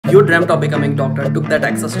You dreamt of becoming doctor, took that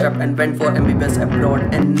extra step and went for MBBS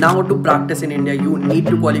abroad, and now to practice in India you need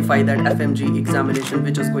to qualify that FMG examination,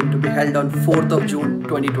 which is going to be held on 4th of June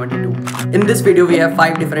 2022. In this video we have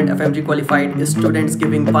 5 different FMG qualified students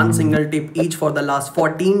giving one single tip each for the last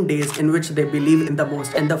 14 days in which they believe in the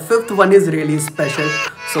most, and the 5th one is really special,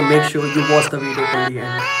 so make sure you watch the video till the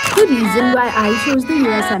end. The reason why I chose the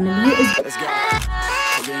USMLE is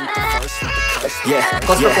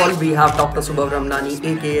First of all, we have Dr. Subhav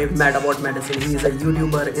aka Mad About Medicine. He is a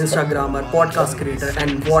YouTuber, Instagrammer, podcast creator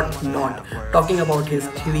and what not, talking about his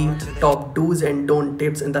 3 top do's and don't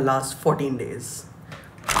tips in the last 14 days.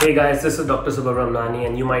 Hey guys, this is Dr. Subhav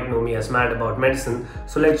and you might know me as Mad About Medicine.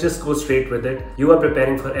 So let's just go straight with it. You are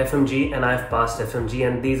preparing for FMG and I've passed FMG,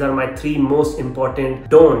 and these are my 3 most important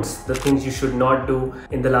don'ts, the things you should not do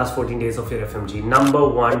in the last 14 days of your FMG. Number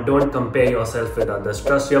 1, don't compare yourself with others.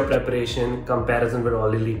 Trust your preparation. Comparison will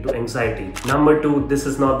only lead to anxiety. Number 2, this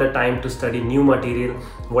is not the time to study new material.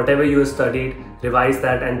 Whatever you have studied, revise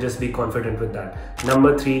that and just be confident with that.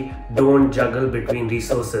 Number 3, don't juggle between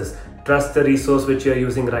resources. Trust the resource which you are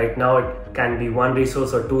using right now. It can be 1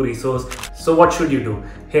 resource or 2 resources. So what should you do?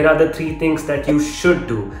 Here are the 3 things that you should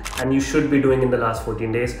do and you should be doing in the last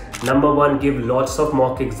 14 days. Number 1, give lots of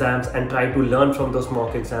mock exams and try to learn from those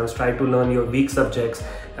mock exams. Try to learn your weak subjects,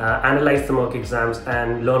 analyze the mock exams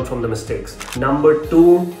and learn from the mistakes. Number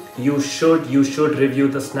 2, you should review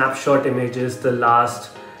the snapshot images, the last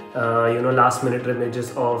minute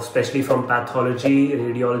images of, especially from pathology,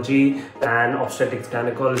 radiology and obstetrics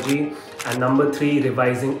gynecology. And number 3,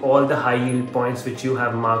 revising all the high yield points which you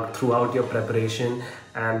have marked throughout your preparation,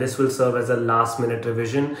 and this will serve as a last minute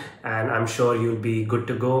revision, and I'm sure you'll be good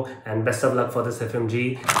to go, and best of luck for this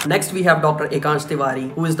FMG. Next we have Dr.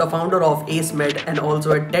 Ekansh, who is the founder of AceMed and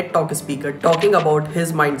also a TED Talk speaker, talking about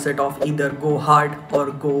his mindset of either go hard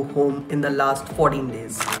or go home in the last 14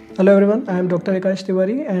 days. Hello everyone, I am Dr.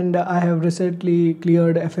 Ekansh and I have recently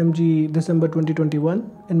cleared FMG December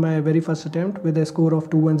 2021 in my very first attempt with a score of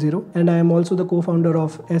 210, and I am also the co-founder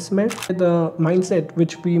of AceMed. The mindset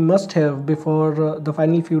which we must have before the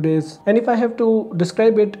final few days, and if I have to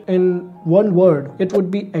describe it in one word, it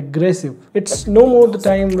would be aggressive. It's no more the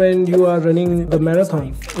time when you are running the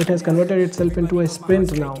marathon. It has converted itself into a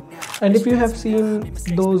sprint now. And if you have seen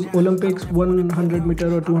those Olympics 100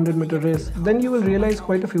 meter or 200 meter race, then you will realize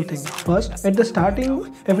quite a few things. First, at the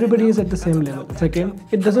starting, everybody is at the same level. Second,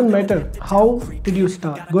 it doesn't matter how did you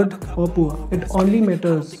start, good or poor. It only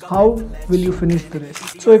matters how will you finish the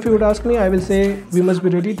race. So if you would ask me, I will say we must be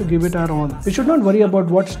ready to give it our all. We should not worry about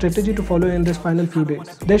what strategy to follow in this final few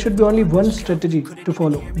days. There should be only one strategy to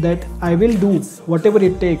follow, that I will do whatever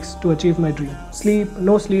it takes to achieve my dream. Sleep,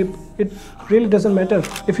 no sleep, it really doesn't matter.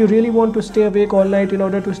 If you really want to stay awake all night in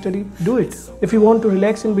order to study, do it. If you want to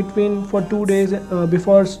relax in between for 2 days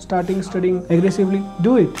before starting studying aggressively,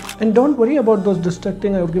 do it. And don't worry about those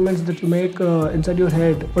distracting arguments that you make inside your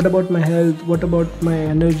head. What about my health? What about my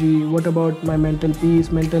energy? What about my mental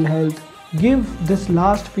peace, mental health? Give this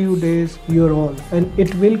last few days your all, and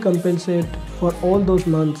it will compensate for all those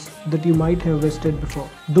months that you might have wasted before.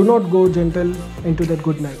 Do not go gentle into that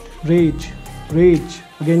good night. Rage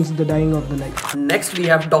against the dying of the light. Next we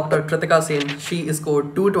have Dr. Kritika. She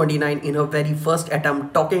scored 229 in her very first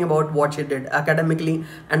attempt, talking about what she did academically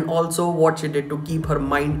and also what she did to keep her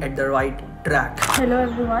mind at the right track. Hello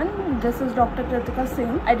everyone, this is Dr.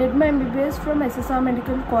 Kritika. I did my MBBS from SSR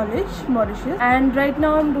Medical College, Mauritius, and right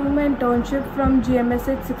now I'm doing my internship from GMS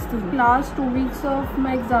at 16. Last 2 weeks of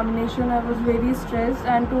my examination I was very stressed,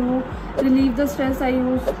 and to relieve the stress I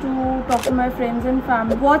used to talk to my friends and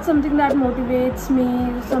family, watch something that motivates me,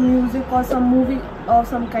 some music or some movie of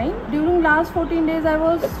some kind. During last 14 days I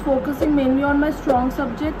was focusing mainly on my strong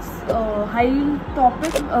subjects, high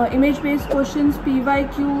topics, image-based questions,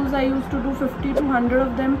 PYQs. I used to do 50 to 100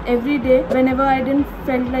 of them every day. Whenever I didn't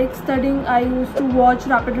felt like studying, I used to watch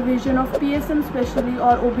rapid revision of PSM especially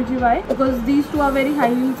or OBGY, because these 2 are very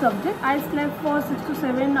high yield subjects. I slept for 6 to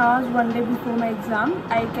 7 hours one day before my exam.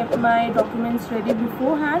 I kept my documents ready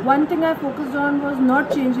beforehand. One thing I focused on was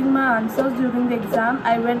not changing my answers during the exam.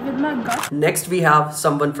 I went with my gut. Next we have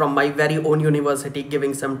someone from my very own university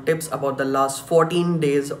giving some tips about the last 14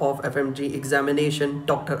 days of FMG examination,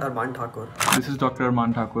 Dr. Arman. This is Dr.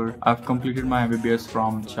 Arman. I've completed my MBBS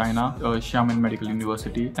from China, Xiamen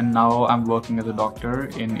University, and now I'm working as a doctor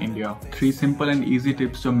in India. 3 simple and easy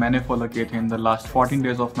tips जो मैंने follow किए थे in the last 14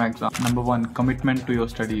 days of my exam. Number 1, commitment to your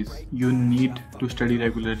studies. You need to study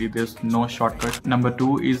regularly. There's no shortcut. Number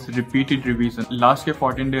 2 is repeated revision. Last के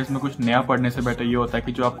 14 days में कुछ नया पढ़ने से बेटर ये होता है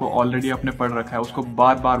कि जो आपको ऑलरेडी आपने पढ़ रखा है उसको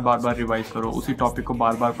बार बार रिवाइज करो, उसी टॉपिक को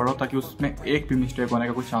बार बार पढ़ो ताकि उसमें एक भी मिस्टेक होने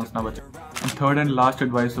का कोई चांस ना बचे। And third and last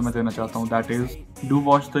advice जो मैं देना चाहता हूँ, that is do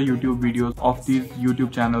watch the YouTube videos of these YouTube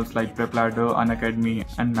channels like प्रेपलैडर, Unacademy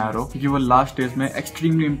and marrow, क्योंकि वो लास्ट स्टेज में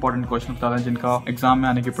एक्सट्रीमली इंपॉर्टेंट क्वेश्चन बताते हैं जिनका एग्जाम में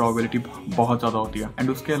आने की प्रोबेबिलिटी बहुत ज्यादा होती है। एंड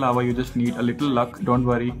उसके अलावा you just need a little luck, don't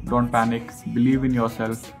worry, don't panic, believe in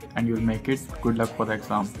yourself and you'll make it. Good luck for the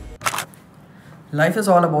exam. Life is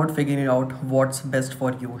all about figuring out what's best for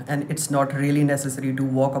you, and it's not really necessary to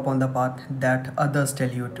walk upon the path that others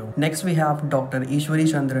tell you to. Next we have Dr. Ishwari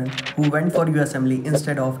who went for USMLE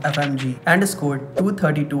instead of FMG and scored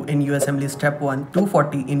 232 in USMLE Step 1,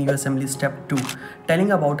 240 in USMLE Step 2,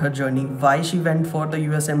 telling about her journey, why she went for the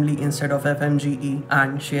USMLE instead of FMGE,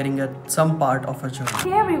 and sharing some part of her journey.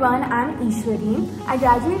 Hey everyone, I'm Ishwari. I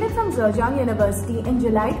graduated from Xiamen University in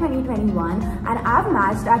July 2021 and I've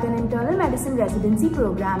matched at an internal medicine residency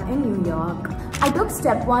program in New York. I took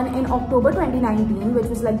Step 1 in October 2019, which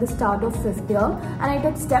was like the start of 5th year, and I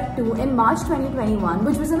took Step 2 in March 2021,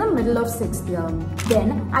 which was in the middle of 6th year. Then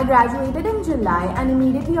I graduated in July and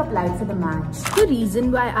immediately applied for the match. The reason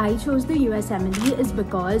why I chose the USMLE is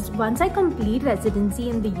because once I complete residency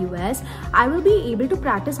in the US, I will be able to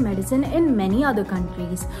practice medicine in many other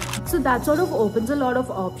countries. So that sort of opens a lot of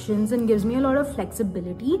options and gives me a lot of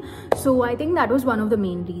flexibility. So I think that was one of the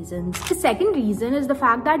main reasons. The second reason is the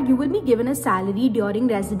fact that you will be given a salary during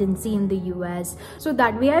residency in the US. So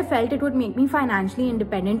that way I felt it would make me financially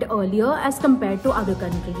independent earlier as compared to other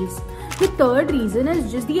countries. The third reason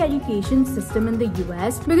is just the education system in the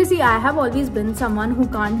US, because see, I have always been someone who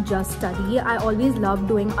can't just study. I always love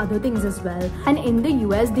doing other things as well. And in the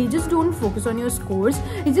US, they just don't focus on your scores.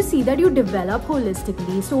 They just see that you develop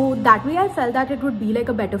holistically. So that way I felt that it would be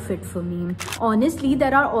like a better fit for me. Honestly,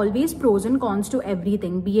 there are always pros and cons to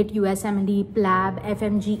everything, be it USMLE, PLAB,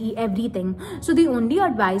 FMGE, everything. So the only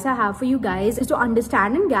advice I have for you guys is to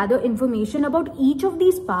understand and gather information about each of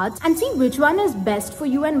these paths and see which one is best for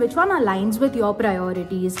you and which one aligns with your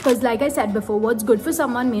priorities. Because like I said before, what's good for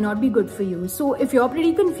someone may not be good for you. So if you're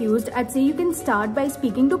pretty confused, I'd say you can start by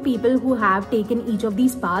speaking to people who have taken each of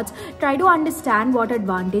these paths. Try to understand what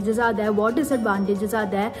advantages are there, what disadvantages are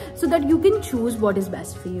there, so that you can choose what is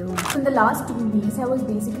best for you. In the last 2 weeks, I was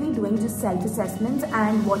basically doing just self-assessments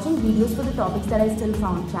and watching videos for the topics that I still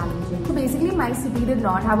found challenging. So basically my city did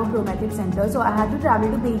not have a pro-metric center, so I had to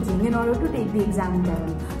travel to Beijing in order to take the exam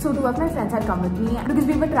there. So 2 of my friends had come with me because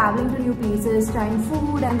we were traveling to new places, trying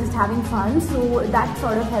food and just having fun. So that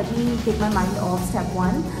sort of helped me take my mind off Step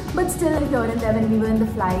 1. But still here and there when we were in the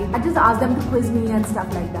flight, I just asked them to quiz me and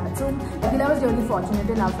stuff like that. So I feel I was really fortunate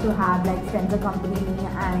enough to have like friends accompany me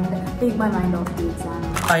and take my mind off the exam.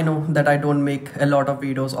 I know that I don't make a lot of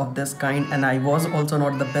videos of this kind, and I was also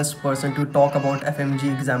not the best person to talk about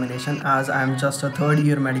FMG examination as I am just a 3rd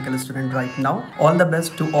year medical student right now. All the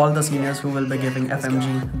best to all the seniors who will be giving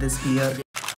FMG this year.